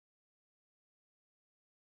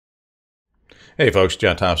Hey folks,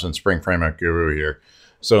 John Thompson, Spring Framework Guru here.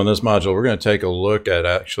 So in this module, we're going to take a look at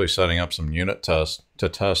actually setting up some unit tests to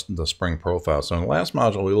test the Spring profile. So in the last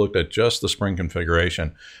module, we looked at just the Spring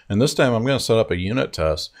configuration. And this time I'm going to set up a unit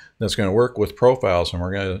test that's going to work with profiles, and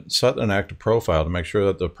we're going to set an active profile to make sure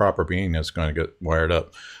that the proper bean is going to get wired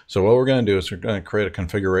up. So what we're going to do is we're going to create a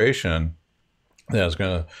configuration that's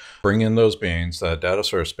going to bring in those beans, that data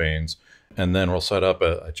source beans, and then we'll set up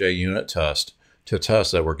a JUnit test to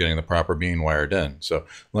test that we're getting the proper bean wired in. So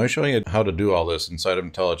let me show you how to do all this inside of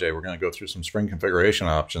IntelliJ. We're going to go through some Spring configuration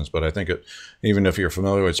options, but I think even if you're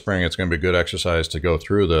familiar with Spring, it's going to be a good exercise to go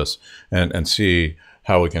through this and see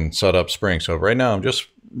how we can set up Spring. So right now, I'm just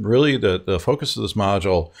really the focus of this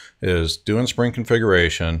module is doing Spring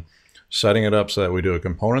configuration, setting it up so that we do a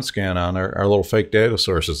component scan on our little fake data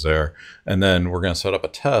sources there, and then we're going to set up a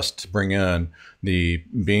test to bring in the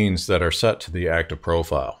beans that are set to the active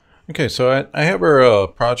profile. Okay, so I have our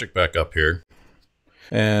project back up here,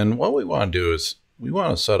 and what we want to do is we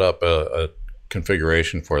want to set up a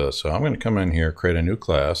configuration for this. So I'm going to come in here, create a new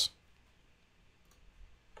class,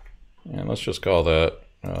 and let's just call that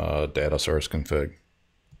data source config.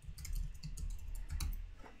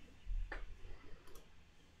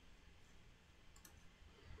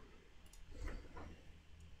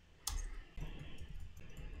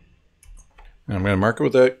 And I'm going to mark it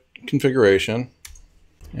with that configuration.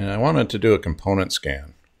 And I wanted to do a component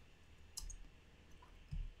scan.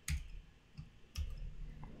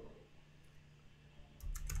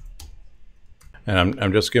 And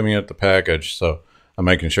I'm just giving it the package, so I'm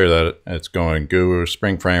making sure that it's going Guru,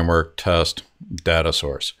 Spring Framework, Test, Data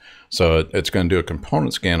Source. So it's going to do a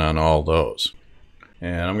component scan on all those.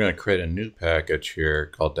 And I'm going to create a new package here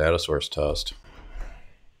called Data Source Test,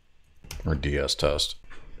 or DS Test.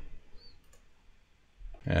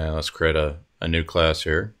 And let's create a new class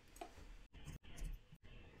here.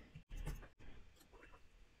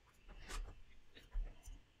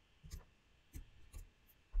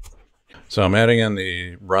 So I'm adding in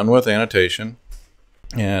the run with annotation,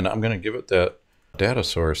 and I'm going to give it that data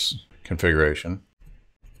source configuration.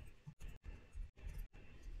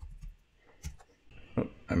 Oh,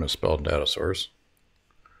 I misspelled data source.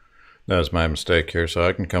 That was my mistake here, so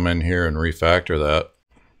I can come in here and refactor that.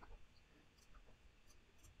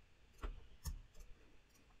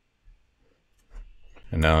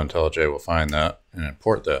 And now IntelliJ will find that and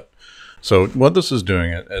import that. So what this is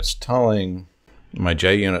doing, it's telling my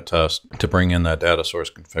JUnit test to bring in that data source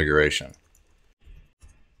configuration.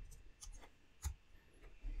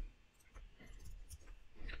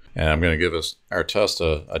 And I'm going to give our test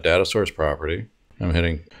a data source property. I'm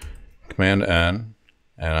hitting Command N,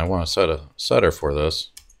 and I want to set a setter for this.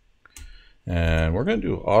 And we're going to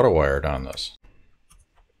do auto wired on this.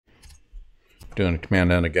 Doing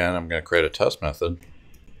Command N again, I'm going to create a test method.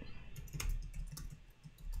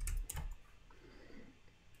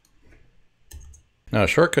 Now, a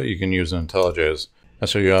shortcut you can use in IntelliJ is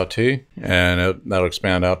SOUT, and that'll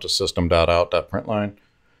expand out to system.out.println.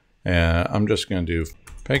 And I'm just going to do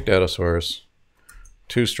fake data source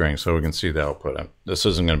toString so we can see the output. This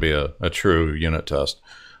isn't going to be a true unit test.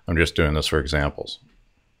 I'm just doing this for examples.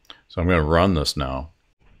 So I'm going to run this now.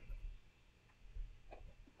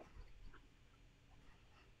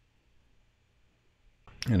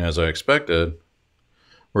 And as I expected,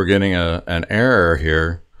 we're getting an error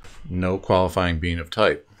here. No qualifying bean of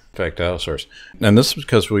type, fake data source. And this is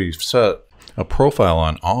because we've set a profile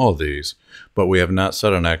on all of these, but we have not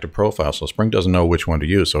set an active profile. So Spring doesn't know which one to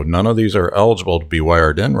use. So none of these are eligible to be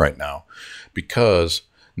wired in right now because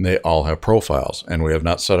they all have profiles, and we have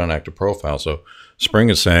not set an active profile. So Spring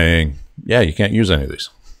is saying, yeah, you can't use any of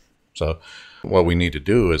these. So what we need to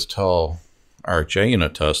do is tell our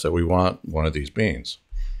JUnit test that we want one of these beans.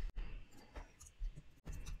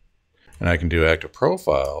 And I can do active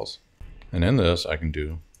profiles, and in this I can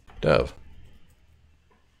do dev.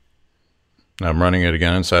 Now I'm running it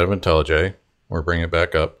again inside of IntelliJ. We're bringing it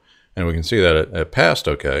back up, and we can see that it passed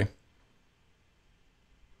okay.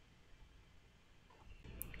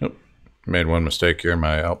 Nope, made one mistake here in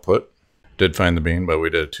my output. Did find the bean, but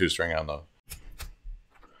we did a toString on the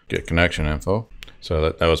get connection info.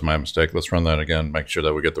 So that was my mistake. Let's run that again, make sure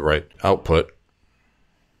that we get the right output.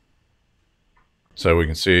 So we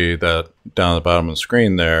can see that down at the bottom of the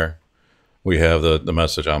screen there, we have the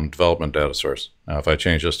message on development data source. Now if I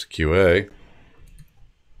change this to QA,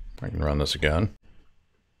 I can run this again.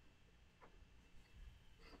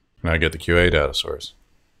 Now I get the QA data source.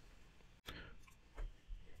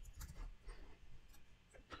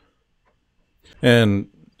 And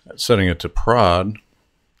setting it to prod,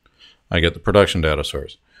 I get the production data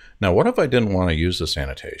source. Now what if I didn't want to use this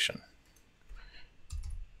annotation?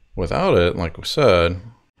 Without it, like we said,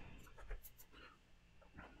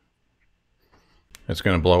 it's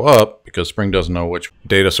going to blow up because Spring doesn't know which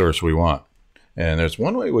data source we want. And there's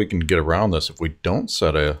one way we can get around this. If we don't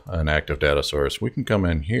set an active data source, we can come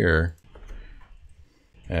in here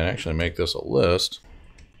and actually make this a list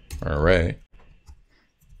or array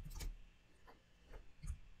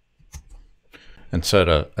and set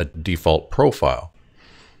a default profile.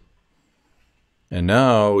 And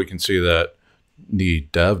now we can see that the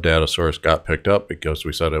dev data source got picked up because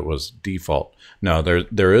we said it was default. Now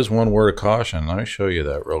there is one word of caution. Let me show you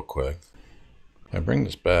that real quick. I bring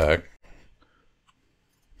this back.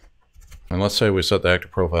 And let's say we set the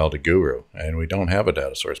active profile to Guru and we don't have a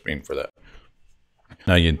data source bean for that.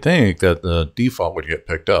 Now you'd think that the default would get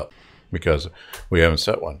picked up because we haven't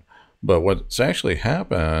set one. But what's actually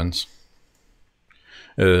happens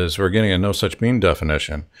is we're getting a no such bean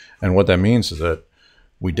definition. And what that means is that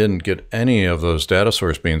we didn't get any of those data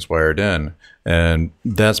source beans wired in. And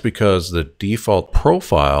that's because the default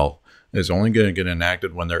profile is only going to get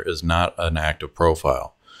enacted when there is not an active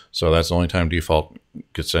profile. So that's the only time default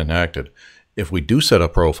gets enacted. If we do set a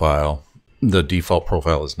profile, the default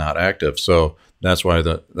profile is not active. So that's why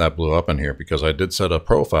that blew up in here, because I did set a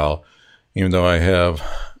profile, even though I have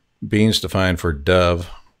beans defined for dev,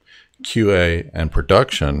 QA, and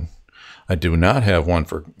production. I do not have one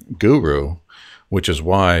for Guru, which is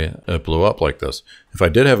why it blew up like this. If I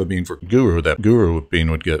did have a bean for Guru, that Guru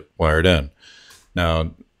bean would get wired in.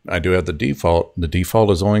 Now, I do have the default. The default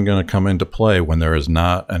is only going to come into play when there is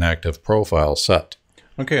not an active profile set.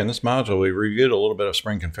 Okay, in this module, we reviewed a little bit of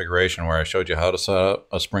Spring configuration where I showed you how to set up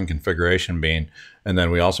a Spring configuration bean. And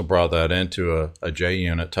then we also brought that into a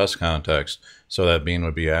JUnit test context so that bean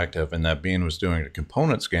would be active. And that bean was doing a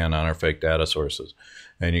component scan on our fake data sources.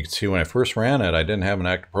 And you can see when I first ran it, I didn't have an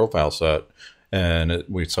active profile set. And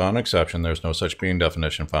we saw an exception. There's no such bean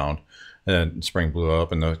definition found. And Spring blew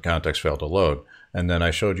up and the context failed to load. And then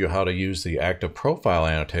I showed you how to use the active profile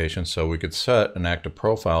annotation so we could set an active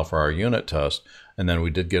profile for our unit test. And then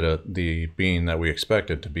we did get the bean that we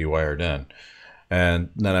expected to be wired in. And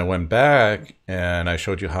then I went back and I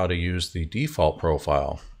showed you how to use the default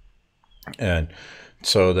profile. And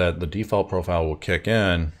so that the default profile will kick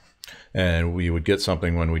in and we would get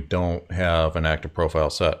something when we don't have an active profile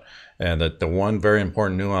set. And that the one very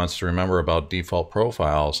important nuance to remember about default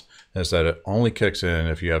profiles is that it only kicks in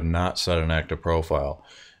if you have not set an active profile.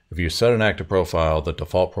 If you set an active profile, the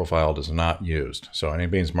default profile is not used. So any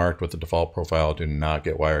beans marked with the default profile do not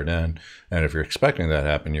get wired in. And if you're expecting that to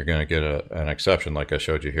happen, you're going to get an exception like I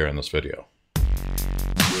showed you here in this video.